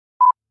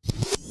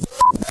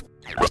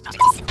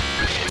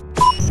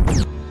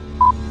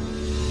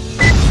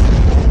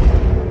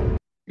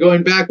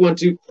Going back one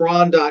to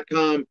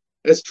cron.com,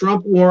 as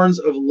Trump warns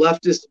of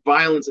leftist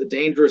violence, a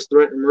dangerous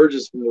threat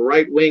emerges from the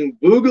right-wing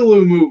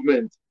Boogaloo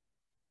movement.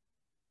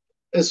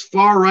 As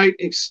far-right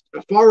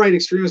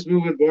extremist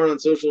movement born on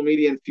social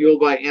media and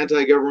fueled by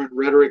anti-government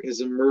rhetoric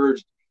has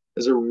emerged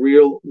as a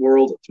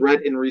real-world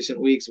threat in recent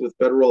weeks, with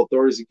federal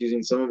authorities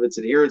accusing some of its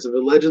adherents of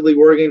allegedly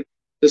working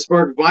to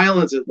spark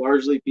violence at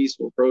largely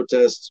peaceful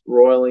protests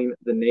roiling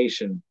the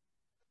nation.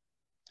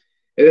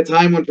 At a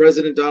time when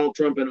President Donald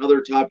Trump and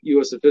other top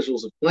U.S.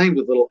 officials have claimed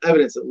with little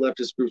evidence that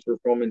leftist groups were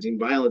fomenting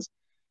violence,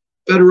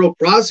 federal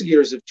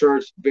prosecutors have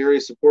charged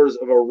various supporters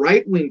of a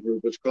right-wing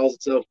group, which calls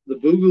itself the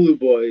Boogaloo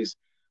Boys,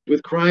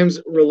 with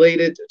crimes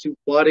related to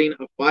plotting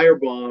to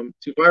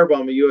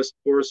firebomb a U.S.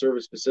 Forest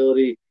Service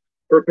facility,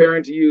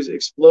 preparing to use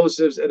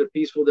explosives at a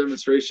peaceful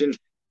demonstration,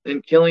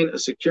 and killing a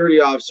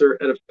security officer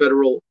at a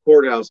federal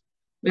courthouse.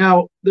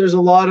 Now, there's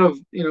a lot of,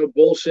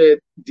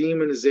 bullshit,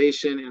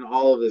 demonization, and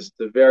all of this.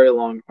 It's a very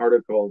long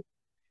article.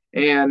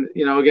 And,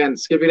 again,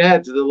 skipping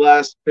ahead to the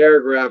last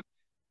paragraph,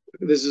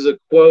 this is a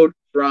quote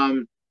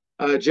from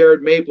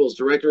Jared Maples,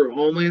 Director of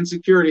Homeland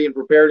Security and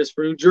Preparedness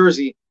for New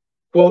Jersey.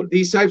 Quote,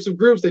 these types of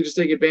groups, they just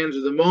take advantage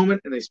of the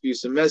moment and they spew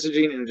some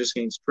messaging and it just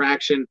gains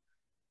traction.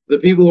 The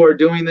people who are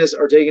doing this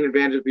are taking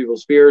advantage of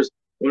people's fears.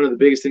 One of the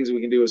biggest things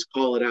we can do is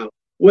call it out.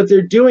 What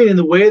they're doing and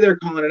the way they're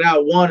calling it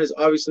out, one, is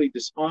obviously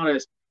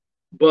dishonest,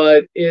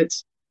 but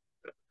it's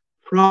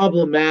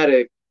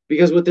problematic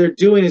because what they're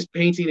doing is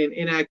painting an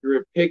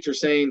inaccurate picture,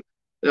 saying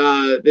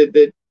that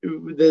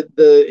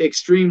the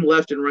extreme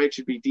left and right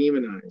should be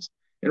demonized.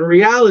 In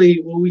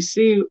reality, what we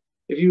see,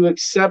 if you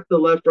accept the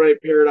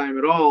left-right paradigm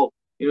at all,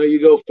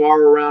 you go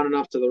far around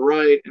enough to the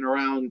right and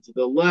around to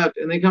the left,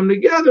 and they come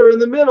together in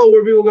the middle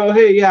where people go,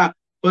 hey, yeah,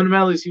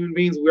 fundamentally as human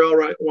beings, we all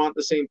want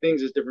the same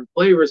things as different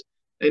flavors.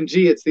 And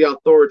gee, it's the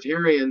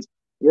authoritarians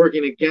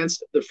working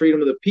against the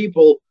freedom of the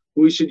people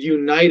who we should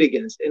unite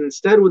against. And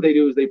instead what they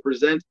do is they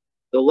present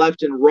the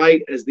left and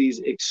right as these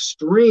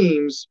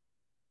extremes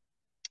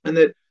and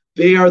that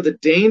they are the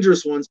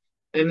dangerous ones.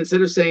 And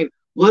instead of saying,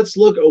 let's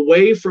look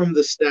away from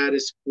the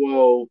status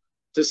quo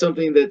to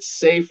something that's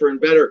safer and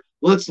better,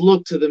 let's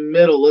look to the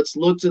middle. Let's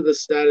look to the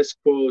status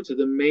quo, to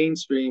the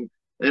mainstream,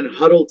 and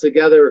huddle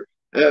together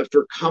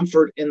for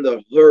comfort in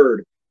the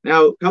herd.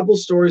 Now, a couple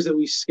stories that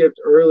we skipped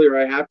earlier,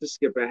 I have to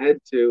skip ahead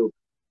to,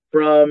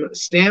 from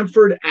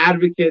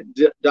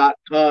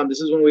StanfordAdvocate.com.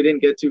 This is one we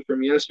didn't get to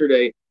from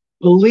yesterday.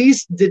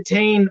 Police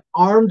detain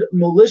armed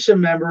militia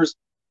members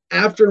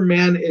after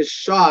man is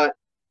shot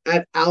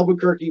at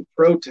Albuquerque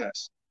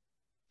protest.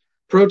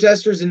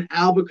 Protesters in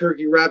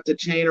Albuquerque wrapped a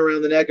chain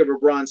around the neck of a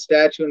bronze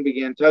statue and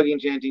began tugging,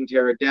 chanting,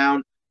 tear it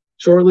down.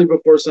 Shortly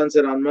before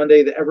sunset on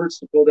Monday, the efforts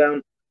to pull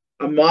down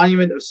a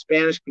monument of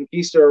Spanish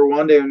conquistador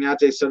Juan de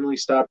Oñate suddenly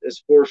stopped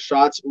as 4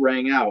 shots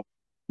rang out.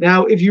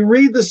 Now, if you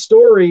read the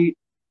story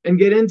and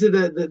get into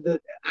the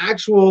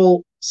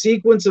actual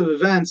sequence of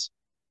events,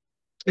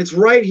 it's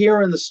right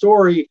here in the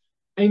story,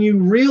 and you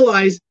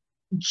realize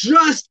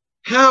just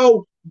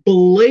how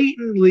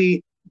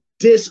blatantly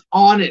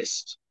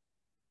dishonest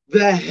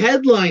the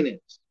headline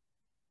is.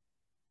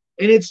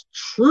 And it's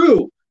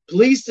true.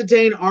 Police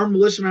detain armed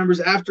militia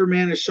members after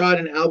man is shot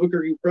in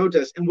Albuquerque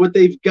protest. And what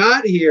they've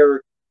got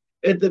here,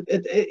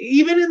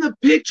 even in the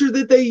picture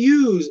that they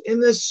use in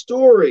this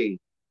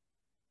story,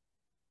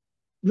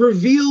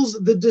 reveals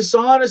the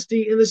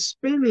dishonesty in the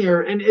spin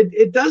here. And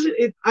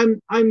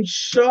I'm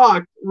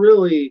shocked,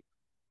 really,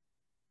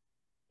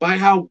 by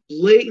how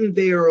blatant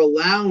they are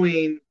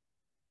allowing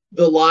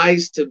the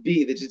lies to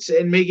be,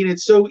 and making it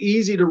so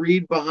easy to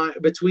read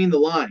between the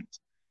lines.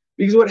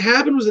 Because what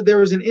happened was that there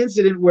was an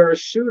incident where a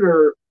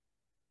shooter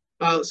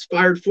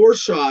fired 4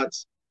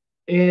 shots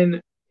in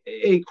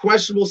a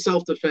questionable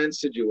self-defense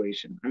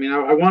situation. I mean,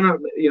 I want to,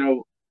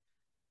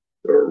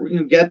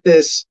 get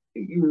this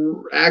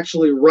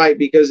actually right,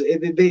 because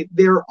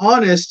they're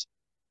honest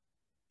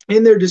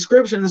in their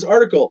description in this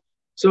article.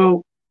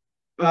 So,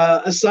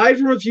 aside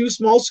from a few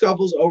small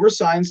scuffles over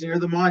signs near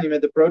the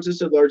monument, the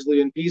protests had largely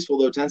been peaceful,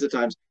 though tense at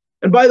times.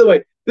 And by the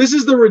way, this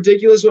is the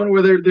ridiculous one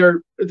where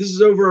this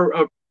is over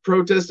a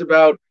protest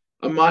about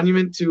a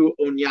monument to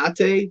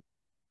Oñate,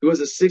 who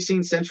was a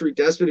 16th century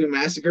despot who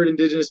massacred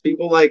indigenous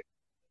people. Like,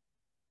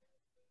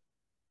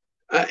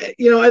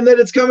 and then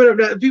it's coming up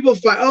now. People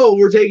fight, oh,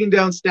 we're taking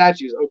down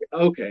statues.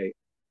 Okay.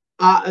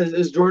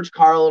 As George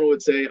Carlin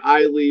would say,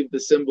 I leave the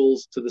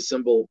symbols to the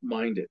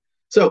symbol-minded.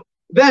 So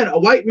then a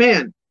white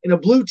man in a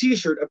blue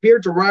t-shirt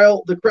appeared to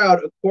rile the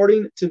crowd,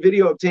 according to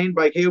video obtained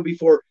by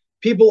KOB4.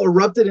 People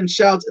erupted in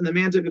shouts, and the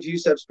man took a few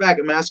steps back.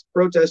 A masked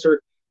protester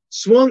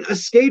swung a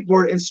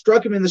skateboard and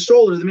struck him in the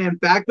shoulder. The man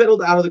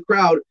backpedaled out of the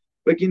crowd,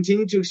 but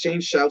continued to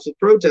exchange shouts with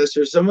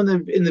protesters. Someone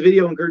in the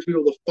video encouraged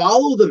people to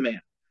follow the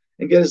man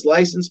and get his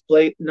license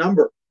plate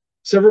number.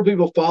 Several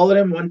people followed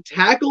him. One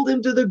tackled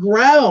him to the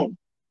ground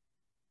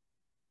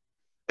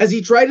as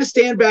he tried to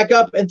stand back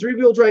up, and 3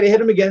 people tried to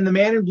hit him again. The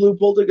man in blue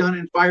pulled a gun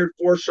and fired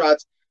 4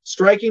 shots,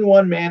 striking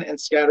 1 man and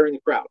scattering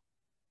the crowd.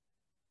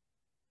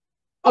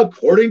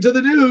 According to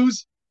the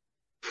news,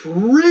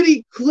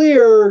 pretty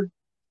clear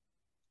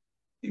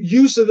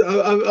use of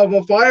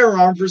a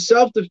firearm for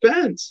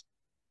self-defense.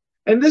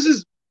 And this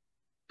is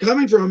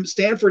coming from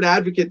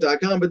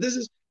StanfordAdvocate.com, but this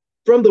is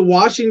from the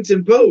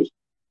Washington Post.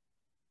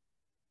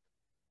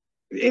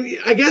 And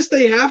I guess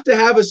they have to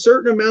have a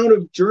certain amount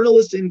of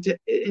journalist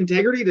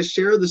integrity to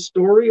share the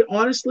story,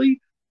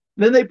 honestly.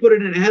 Then they put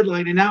it in a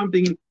headline, and now I'm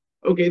thinking,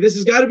 okay, this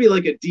has got to be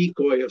like a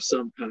decoy of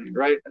some kind,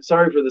 right?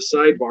 Sorry for the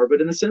sidebar,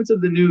 but in the sense of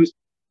the news,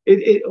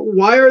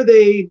 why are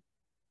they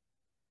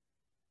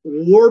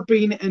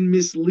warping and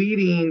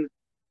misleading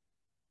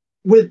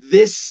with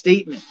this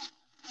statement,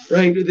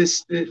 right?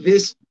 This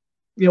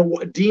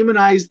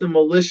demonize the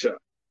militia,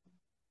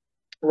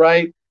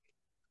 right?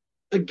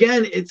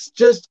 Again, it's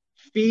just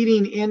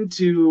feeding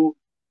into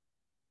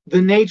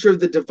the nature of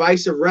the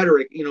divisive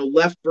rhetoric,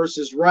 left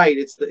versus right.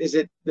 Is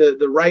it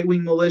the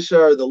right-wing militia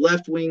or the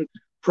left-wing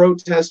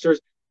protesters?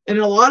 And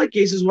in a lot of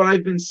cases, what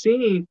I've been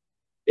seeing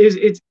is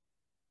it's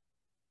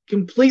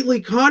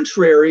completely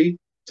contrary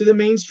to the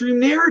mainstream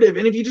narrative.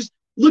 And if you just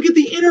look at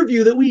the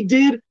interview that we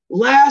did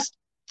last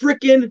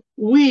freaking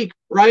week,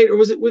 right? Or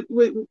was it with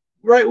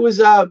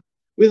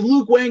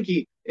Luke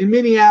Wenke in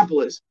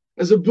Minneapolis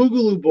as a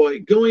Boogaloo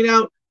boy going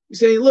out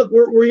saying, look,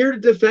 we're here to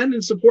defend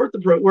and support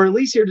we're at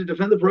least here to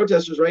defend the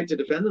protesters' right to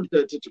defend them,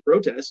 to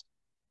protest.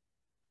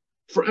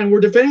 And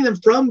we're defending them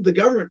from the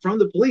government, from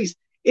the police.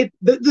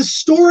 The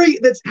story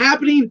that's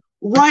happening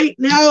right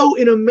now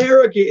in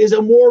America is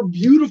a more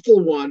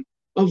beautiful one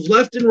of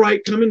left and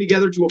right coming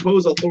together to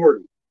oppose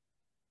authority.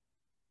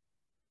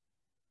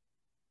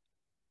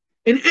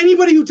 And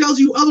anybody who tells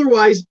you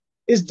otherwise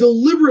is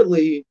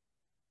deliberately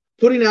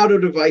putting out a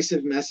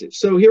divisive message.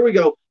 So here we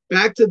go,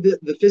 back to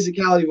the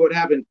physicality of what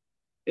happened.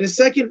 In a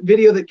second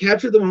video that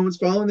captured the moments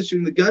following the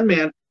shooting, the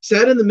gunman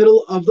sat in the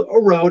middle of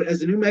a road as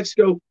the New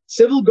Mexico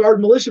Civil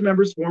Guard militia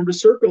members formed a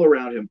circle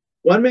around him.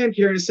 One man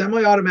carrying a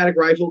semi-automatic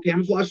rifle,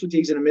 camouflage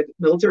fatigues, and a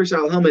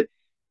military-style helmet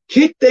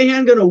kicked the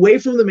handgun away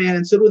from the man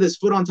and stood with his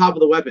foot on top of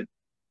the weapon.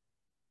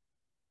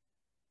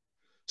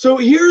 So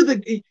here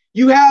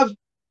you have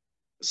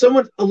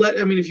someone,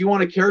 if you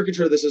want to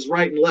caricature this as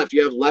right and left,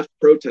 you have left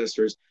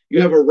protesters,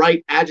 you have a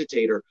right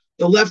agitator.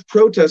 The left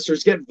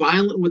protesters get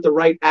violent with the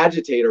right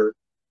agitator.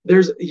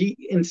 He,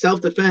 in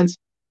self-defense,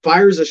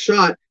 fires a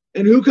shot.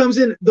 And who comes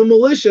in? The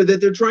militia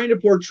that they're trying to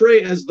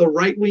portray as the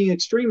right-wing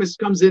extremist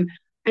comes in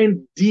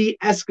and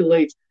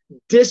de-escalates,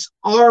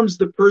 disarms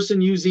the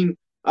person using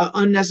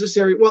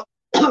unnecessary, well,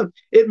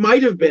 it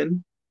might have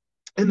been,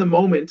 in the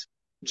moment,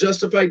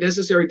 justified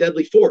necessary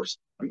deadly force.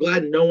 I'm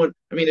glad no one,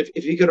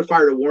 if he could have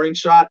fired a warning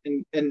shot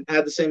and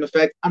had the same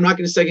effect, I'm not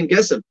going to second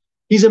guess him.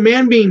 He's a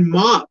man being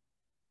mobbed.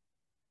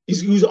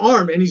 Who's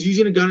armed and he's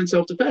using a gun in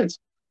self-defense.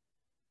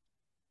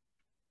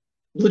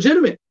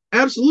 Legitimate.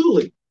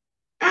 Absolutely.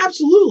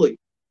 Absolutely.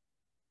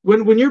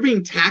 When you're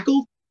being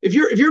tackled, if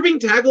you're being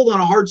tackled on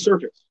a hard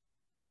surface,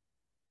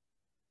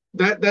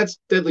 that's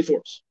deadly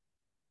force.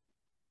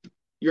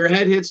 Your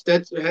head hits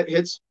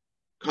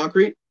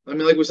concrete.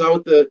 Like we saw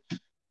with the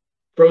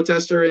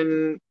protester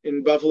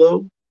in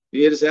Buffalo,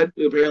 he hit his head.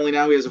 Apparently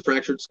now he has a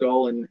fractured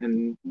skull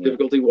and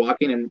difficulty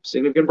walking and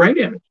significant brain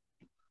damage.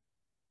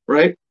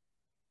 Right?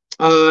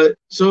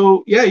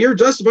 So yeah, you're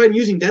justified in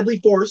using deadly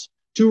force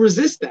to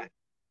resist that.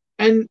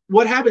 And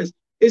what happens?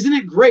 Isn't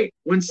it great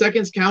when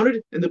seconds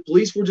counted and the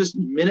police were just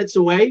minutes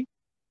away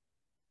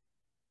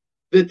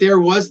that there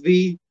was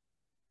the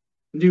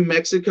New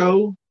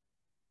Mexico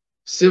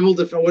civil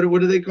defense?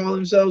 What do they call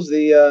themselves?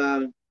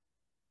 The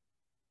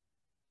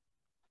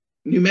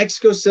New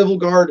Mexico Civil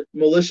Guard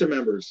militia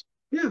members.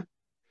 Yeah.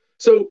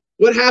 So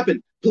what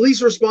happened?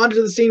 Police responded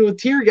to the scene with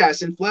tear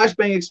gas and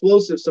flashbang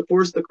explosives to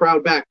force the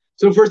crowd back.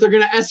 So first they're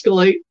going to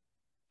escalate,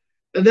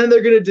 and then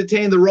they're going to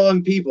detain the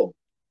wrong people.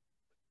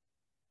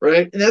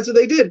 Right? And that's what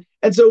they did.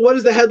 And so what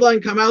does the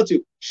headline come out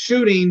to?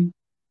 Shooting.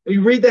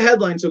 You read the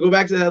headline, so go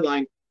back to the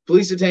headline.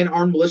 Police detain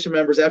armed militia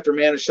members after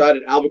man is shot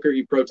at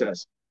Albuquerque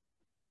protest.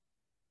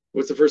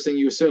 What's the first thing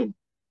you assume?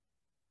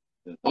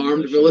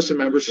 Armed militia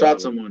members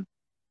shot someone.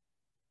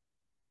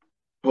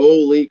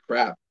 Holy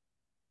crap.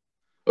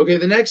 Okay,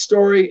 the next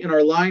story in our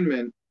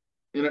alignment,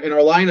 in our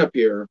lineup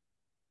here,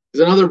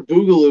 is another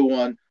Boogaloo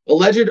one.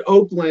 Alleged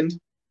Oakland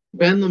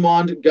Ben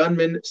Lamond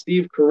gunman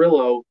Steve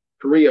Carrillo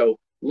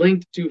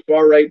linked to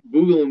far-right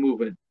Boogaloo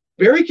movement.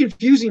 Very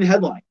confusing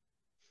headline.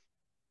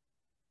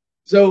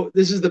 So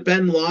this is the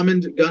Ben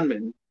Lamond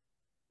gunman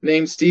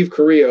named Steve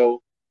Carrillo,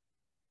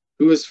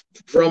 who is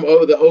from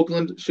the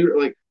Oakland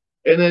shooter,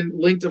 and then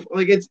linked to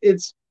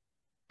it's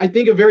I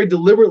think a very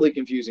deliberately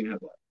confusing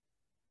headline.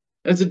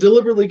 And it's a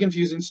deliberately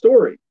confusing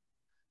story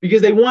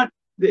because they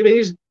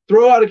just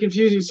throw out a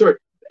confusing story,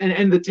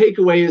 and the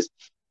takeaway is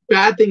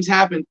bad things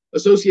happen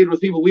associated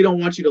with people we don't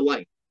want you to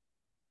like.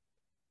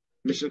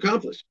 Mission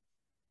accomplished.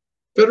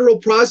 Federal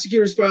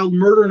prosecutors filed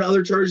murder and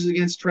other charges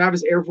against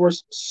Travis Air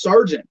Force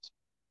Sergeant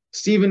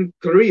Stephen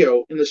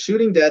Carrillo in the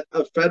shooting death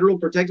of Federal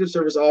Protective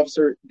Service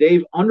officer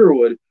Dave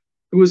Underwood,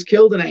 who was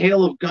killed in a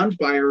hail of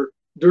gunfire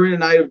during a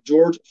night of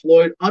George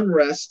Floyd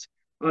unrest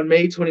on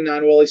May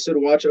 29 while he stood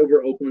watch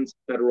over Oakland's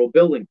federal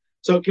building.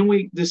 So can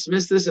we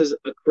dismiss this as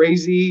a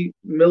crazy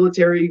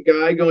military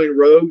guy going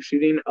rogue,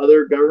 shooting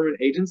other government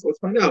agents? Let's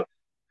find out.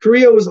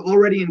 Carrillo was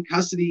already in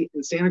custody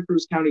in Santa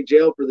Cruz County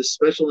Jail for the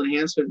special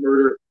enhancement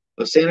murder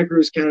of Santa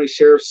Cruz County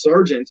Sheriff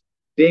Sergeant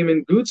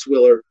Damon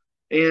Gutzwiller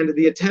and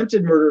the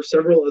attempted murder of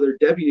several other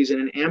deputies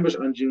in an ambush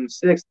on June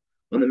 6th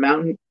on the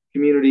mountain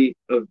community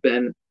of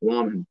Ben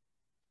Lomond.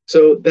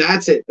 So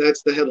that's it.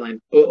 That's the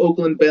headline.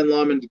 Oakland Ben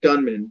Lomond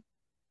gunman.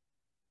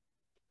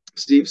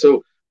 Steve.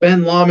 So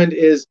Ben Lomond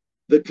is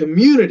the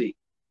community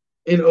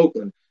in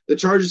Oakland. The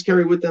charges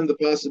carry with them the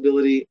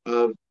possibility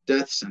of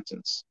death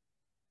sentence.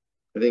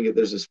 I think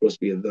there's supposed to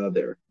be a the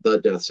there, the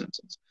death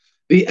sentence.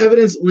 The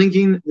evidence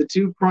linking the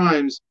two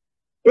crimes.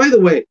 By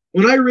the way,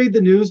 when I read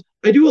the news,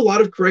 I do a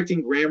lot of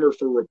correcting grammar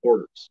for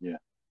reporters. Yeah.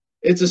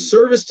 It's a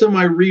service to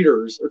my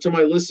readers or to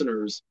my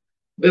listeners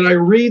that I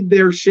read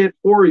their shit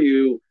for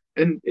you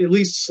and at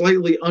least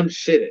slightly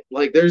unshit it.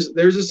 Like there's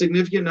a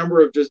significant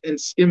number of just and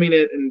skimming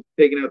it and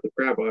taking out the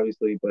crap,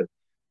 obviously. But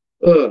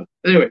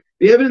anyway,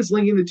 the evidence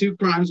linking the two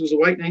crimes was a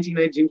white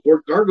 1992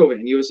 Ford cargo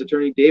van. U.S.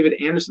 Attorney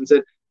David Anderson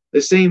said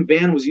the same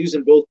van was used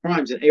in both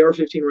crimes. An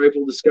AR-15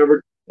 rifle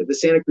discovered at the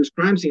Santa Cruz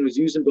crime scene was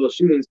used in both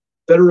shootings.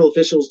 Federal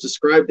officials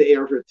described the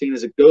AR-15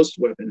 as a ghost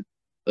weapon,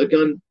 a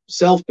gun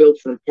self-built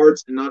from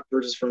parts and not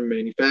purchased from a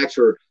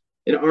manufacturer.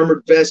 An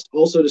armored vest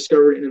also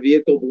discovered in a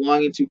vehicle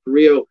belonging to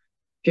Carrillo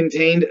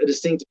contained a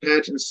distinct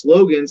patch and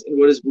slogans in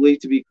what is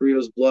believed to be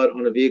Carrillo's blood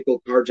on a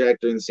vehicle carjacked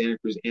during the Santa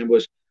Cruz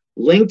ambush,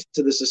 linked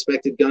the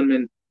suspected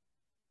gunman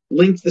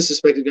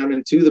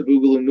to the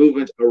Boogaloo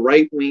movement, a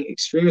right-wing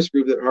extremist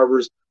group that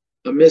harbors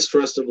a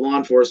mistrust of law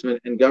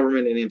enforcement and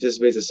government and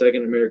anticipates a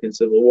second American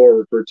Civil War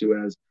referred to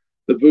as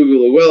the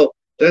Boogaloo. Well,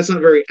 that's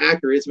not very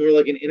accurate. It's more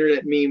like an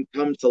internet meme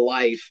come to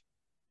life.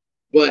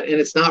 And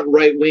it's not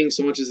right-wing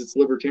so much as it's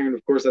libertarian.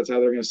 Of course, that's how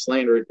they're going to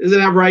slander it. Does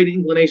it have right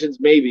inclinations?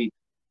 Maybe.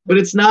 But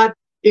it's not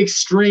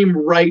extreme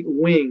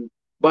right-wing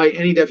by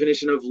any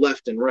definition of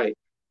left and right.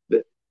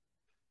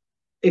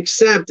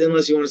 Except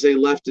unless you want to say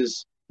left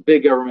is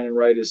big government and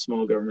right is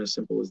small government, as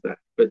simple as that.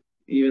 But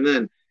even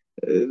then,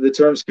 the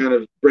terms kind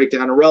of break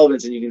down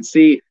irrelevance, and you can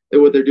see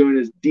that what they're doing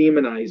is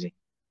demonizing.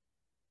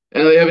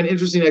 And they have an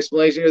interesting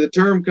explanation here. The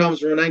term comes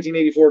from a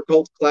 1984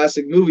 cult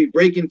classic movie,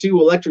 Breakin' 2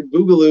 Electric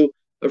Boogaloo,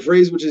 a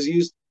phrase which is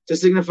used to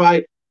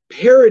signify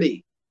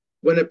parody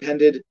when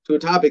appended to a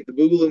topic. The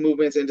Boogaloo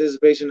movement's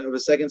anticipation of a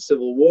second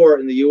civil war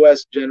in the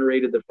U.S.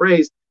 generated the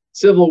phrase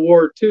Civil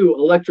War II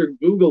Electric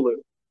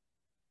Boogaloo,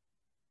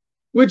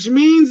 which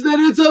means that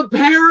it's a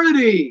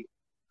parody.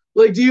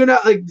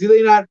 Do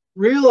they not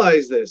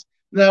realize this?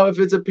 Now, if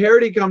it's a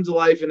parody come to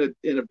life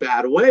in a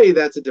bad way,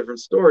 that's a different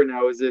story.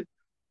 Now, is it,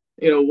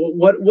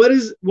 what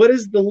is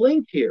the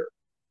link here?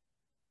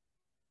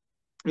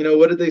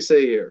 What did they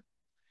say here?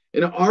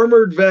 An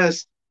armored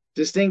vest,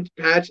 distinct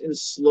patch and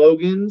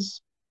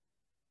slogans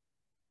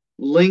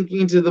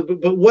linking to the,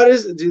 but what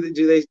is,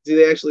 do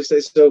they actually say,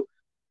 so,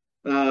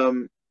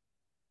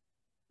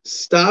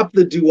 stop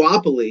the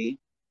duopoly.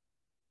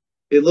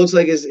 It looks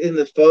like it's in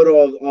the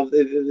photo of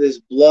this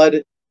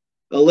blood,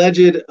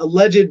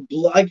 alleged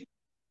blood.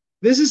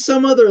 This is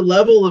some other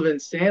level of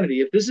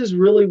insanity. If this is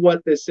really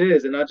what this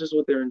is and not just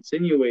what they're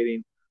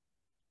insinuating,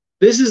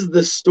 this is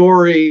the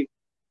story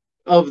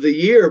of the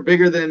year,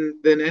 bigger than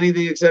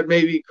anything except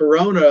maybe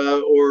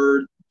Corona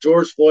or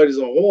George Floyd as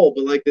a whole.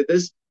 But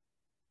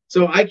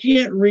so I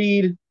can't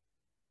read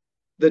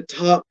the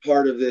top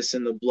part of this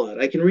in the blood.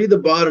 I can read the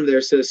bottom there.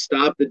 It says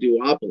stop the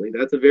duopoly.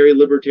 That's a very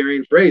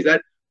libertarian phrase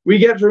that we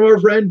get from our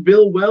friend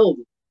Bill Weld,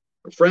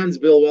 our friends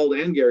Bill Weld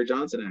and Gary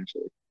Johnson,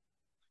 actually.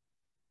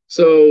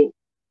 So,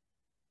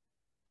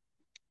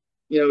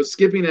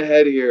 skipping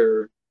ahead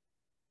here,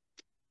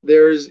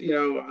 there's,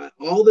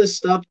 all this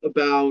stuff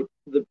about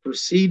the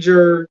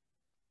procedure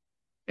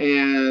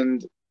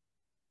and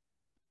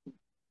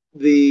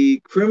the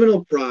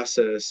criminal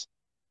process,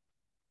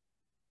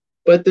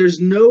 but there's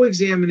no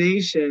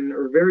examination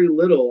or very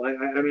little,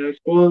 I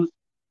suppose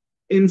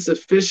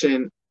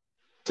insufficient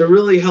to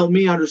really help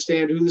me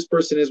understand who this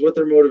person is, what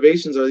their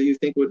motivations are that you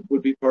think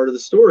would be part of the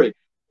story.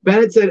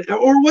 Bennett said,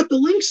 or what the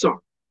links are.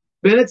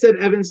 Bennett said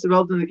evidence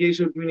developed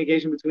indication of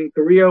communication between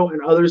Carrillo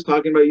and others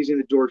talking about using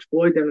the George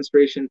Floyd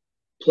demonstration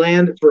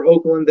planned for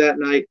Oakland that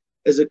night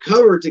as a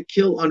cover to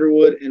kill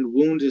Underwood and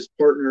wound his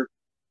partner.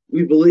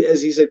 We believe,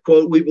 as he said,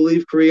 quote, we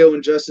believe Carrillo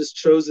and Justice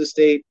chose the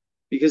state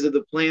because of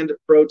the planned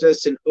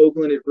protests in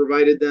Oakland. It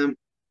provided them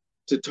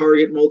to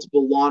target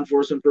multiple law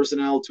enforcement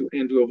personnel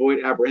and to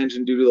avoid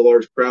apprehension due to the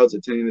large crowds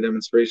attending the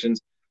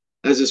demonstrations.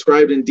 As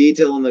described in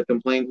detail in the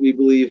complaint, we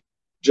believe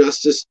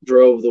Justice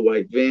drove the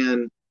white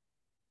van.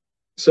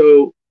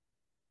 So,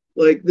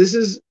 this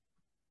is,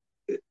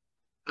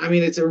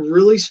 it's a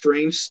really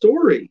strange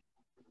story.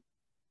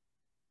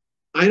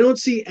 I don't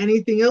see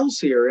anything else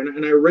here.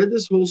 And I read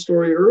this whole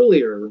story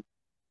earlier,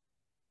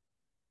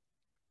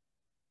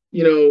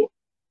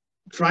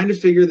 trying to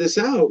figure this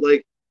out.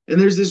 And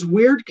there's this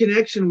weird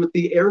connection with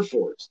the Air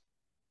Force.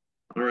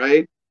 All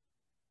right.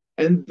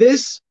 And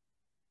this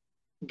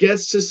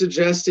gets to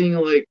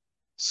suggesting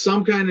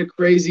some kind of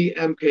crazy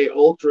MK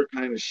Ultra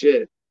kind of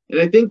shit. And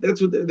I think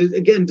that's what,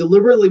 again,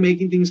 deliberately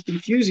making things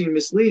confusing and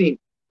misleading.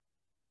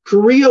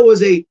 Carrillo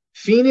was a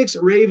Phoenix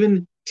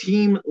Raven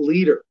team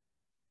leader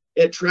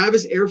at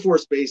Travis Air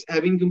Force Base,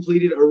 having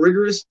completed a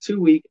rigorous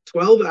 2-week,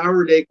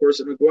 12-hour day course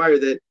at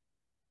McGuire that,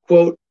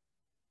 quote,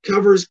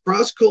 covers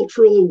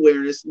cross-cultural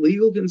awareness,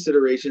 legal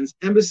considerations,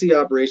 embassy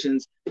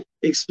operations,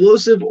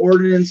 explosive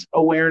ordnance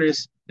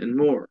awareness, and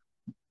more.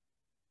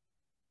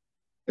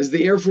 As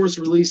the Air Force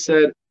release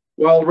said,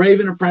 while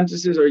Raven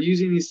apprentices are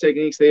using these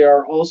techniques, they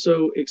are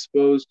also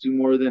exposed to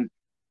more than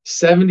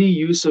 70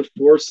 use of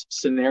force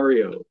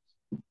scenarios.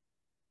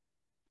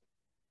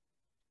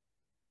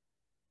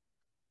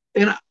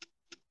 And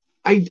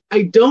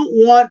I don't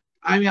want,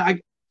 I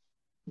mean,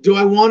 do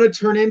I want to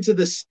turn into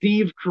the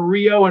Steve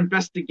Carrillo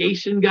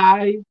investigation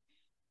guy?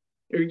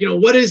 Or, you know,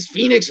 what is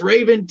Phoenix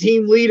Raven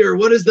team leader?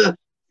 What is the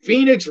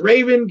Phoenix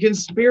Raven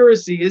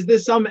conspiracy? Is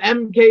this some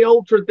MK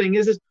Ultra thing?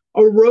 Is this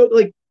a rogue?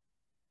 Like,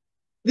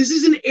 this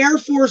is an Air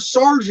Force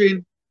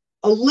sergeant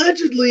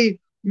allegedly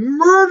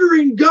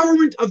murdering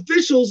government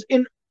officials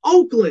in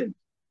Oakland.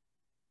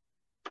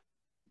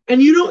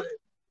 And you know,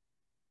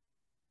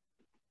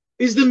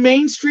 is the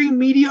mainstream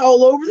media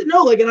all over it?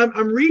 No, like, and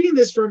I'm reading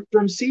this from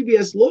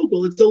CBS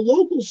Local. It's a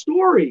local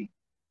story.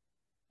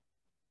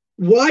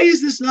 Why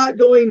is this not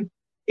going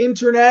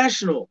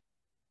international?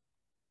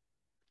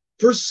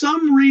 For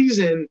some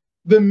reason,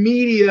 the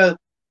media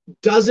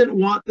doesn't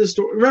want this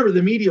story. Remember,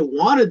 the media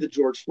wanted the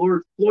George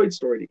Floyd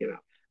story to get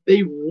out.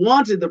 They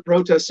wanted the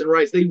protests and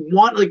riots. They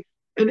want, like,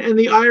 and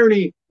the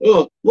irony,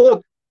 oh,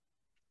 look,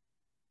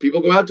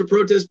 people go out to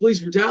protest police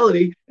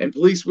brutality, and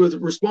police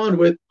respond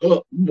with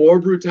more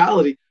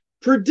brutality.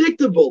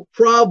 Predictable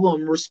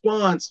problem,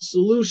 response,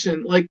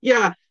 solution. Like,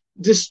 yeah,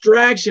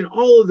 distraction,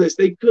 all of this.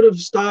 They could have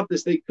stopped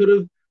this. They could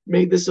have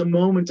made this a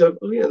moment of,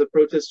 oh, yeah, the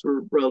protests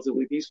were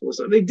relatively peaceful.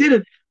 So they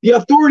didn't. The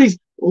authorities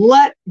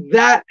let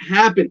that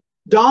happen.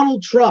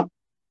 Donald Trump,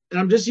 and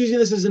I'm just using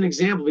this as an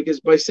example because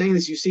by saying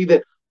this, you see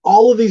that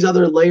all of these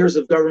other layers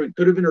of government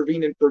could have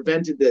intervened and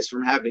prevented this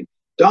from happening.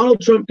 Donald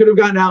Trump could have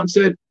gotten out and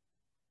said,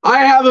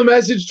 I have a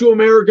message to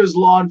America's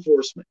law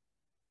enforcement.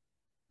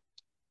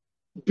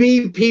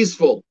 Be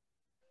peaceful.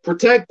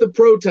 Protect the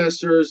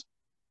protesters.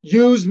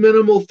 Use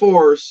minimal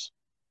force.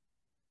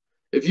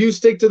 If you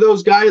stick to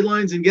those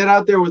guidelines and get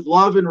out there with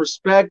love and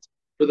respect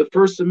for the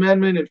First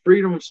Amendment and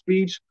freedom of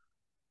speech,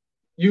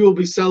 you will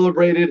be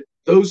celebrated.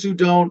 Those who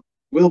don't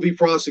will be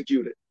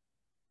prosecuted.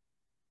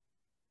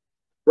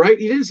 Right?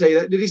 He didn't say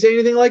that. Did he say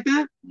anything like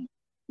that?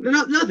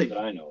 No, nothing. That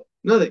I know.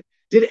 Nothing.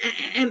 Did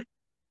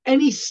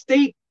any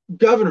state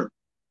governor,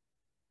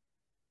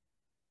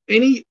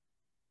 any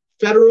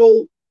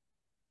federal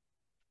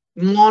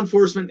law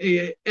enforcement,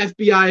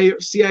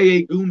 FBI,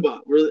 CIA, Goomba,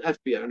 we're the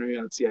FBI, I know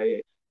you're not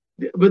CIA,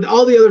 but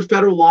all the other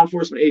federal law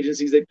enforcement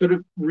agencies, they could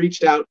have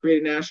reached out,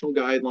 created national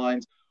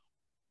guidelines,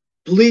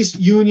 police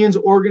unions,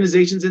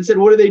 organizations, and said,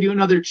 what are they doing?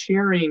 Now they're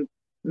cheering,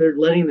 they're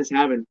letting this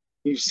happen.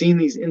 You've seen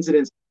these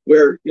incidents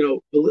where, you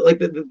know, like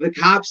the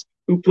cops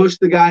who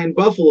pushed the guy in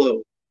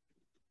Buffalo,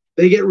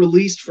 they get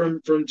released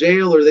from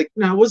jail, or it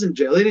wasn't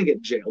jail. They didn't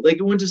get jailed. They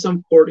went to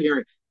some court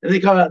hearing, and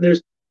they come out, and there's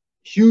a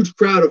huge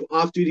crowd of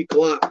off-duty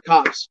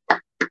cops.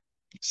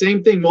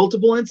 Same thing,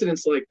 multiple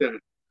incidents like that,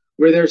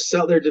 where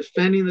they're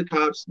defending the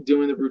cops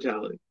doing the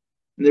brutality,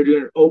 and they're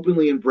doing it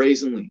openly and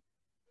brazenly.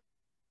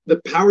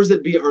 The powers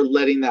that be are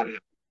letting that happen.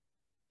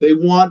 They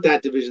want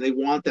that division. They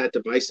want that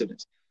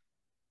divisiveness.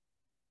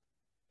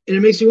 And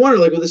it makes me wonder,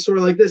 like with a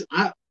story like this,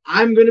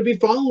 I'm going to be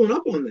following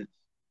up on this.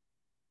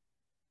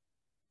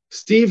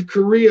 Steve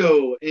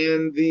Carrillo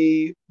and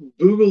the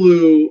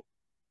Boogaloo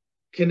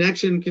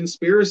connection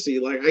conspiracy.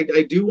 Like,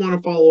 I do want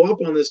to follow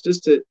up on this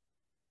just to,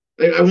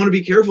 I want to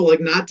be careful,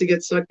 like not to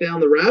get sucked down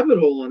the rabbit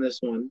hole on this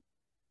one.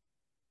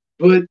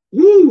 But,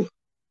 woo!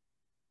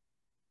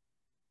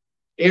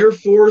 Air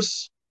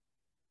Force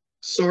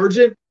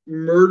sergeant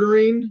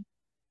murdering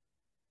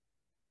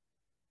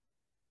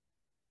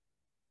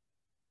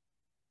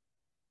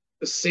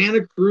a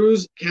Santa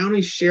Cruz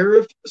County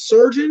Sheriff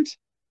sergeant?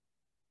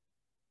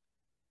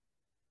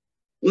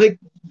 Like,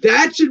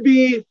 that should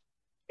be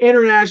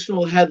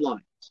international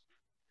headlines.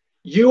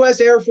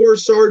 U.S. Air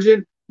Force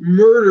sergeant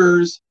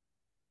murders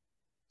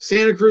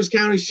Santa Cruz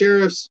County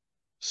Sheriff's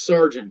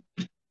sergeant.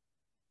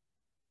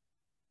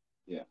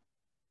 Yeah.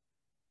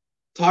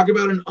 Talk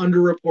about an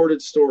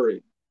underreported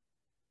story.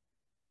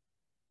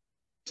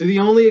 To the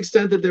only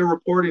extent that they're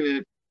reporting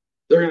it,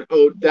 they're going to,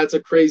 oh, that's a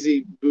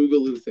crazy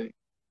Boogaloo thing.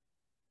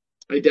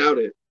 I doubt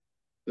it.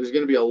 There's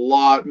going to be a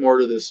lot more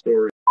to this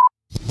story.